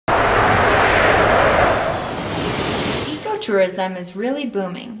tourism is really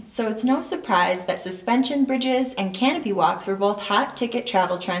booming, so it's no surprise that suspension bridges and canopy walks were both hot ticket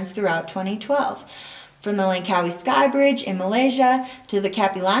travel trends throughout 2012. From the Langkawi Sky Bridge in Malaysia to the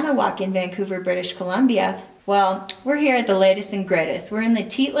Capilano Walk in Vancouver, British Columbia, well, we're here at the latest and greatest. We're in the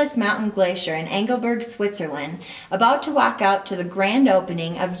Titlis Mountain Glacier in Engelberg, Switzerland, about to walk out to the grand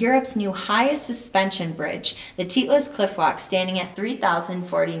opening of Europe's new highest suspension bridge, the Titlis Cliff Walk, standing at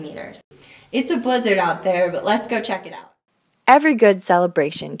 3,040 meters. It's a blizzard out there, but let's go check it out. Every good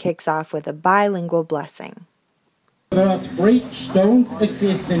celebration kicks off with a bilingual blessing. That bridge don't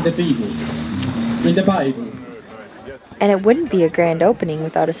exist in the Bible. And it wouldn't be a grand opening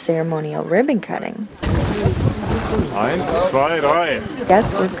without a ceremonial ribbon cutting. 1, 2, 3.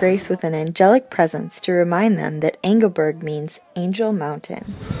 Guests were graced with an angelic presence to remind them that Engelberg means Angel Mountain.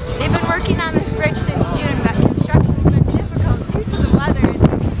 They've been working on this bridge since June, but construction's been difficult due to the weather, as you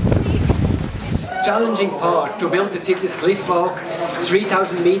can see. Challenging part to build the Titlis Cliff Walk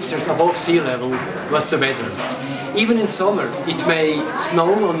 3,000 meters above sea level was the weather. Even in summer it may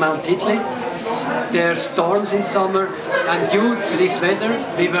snow on Mount Titlis, there are storms in summer, and due to this weather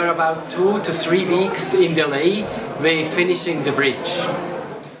we were about 2 to 3 weeks in delay with finishing the bridge.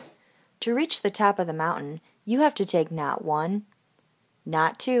 To reach the top of the mountain, you have to take not 1,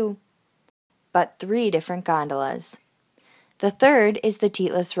 not 2, but 3 different gondolas. The third is the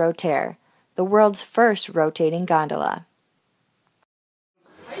Titlis Rotaire, the world's first rotating gondola.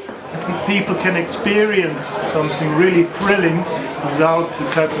 I think people can experience something really thrilling without the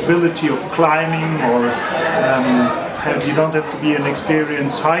capability of climbing, or you don't have to be an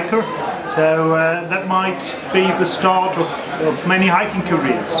experienced hiker. So that might be the start of many hiking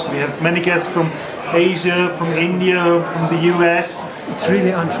careers. We have many guests from Asia, from India, from the US. It's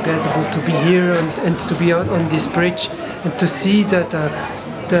really unforgettable to be here and to be on this bridge and to see that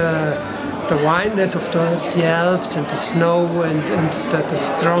the wildness of the Alps and the snow and the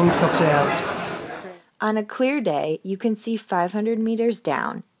strength of the Alps. On a clear day, you can see 500 meters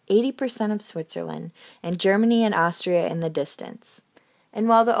down, 80% of Switzerland, and Germany and Austria in the distance. And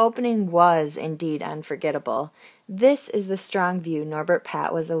while the opening was indeed unforgettable, this is the strong view Norbert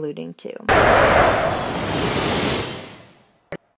Pat was alluding to.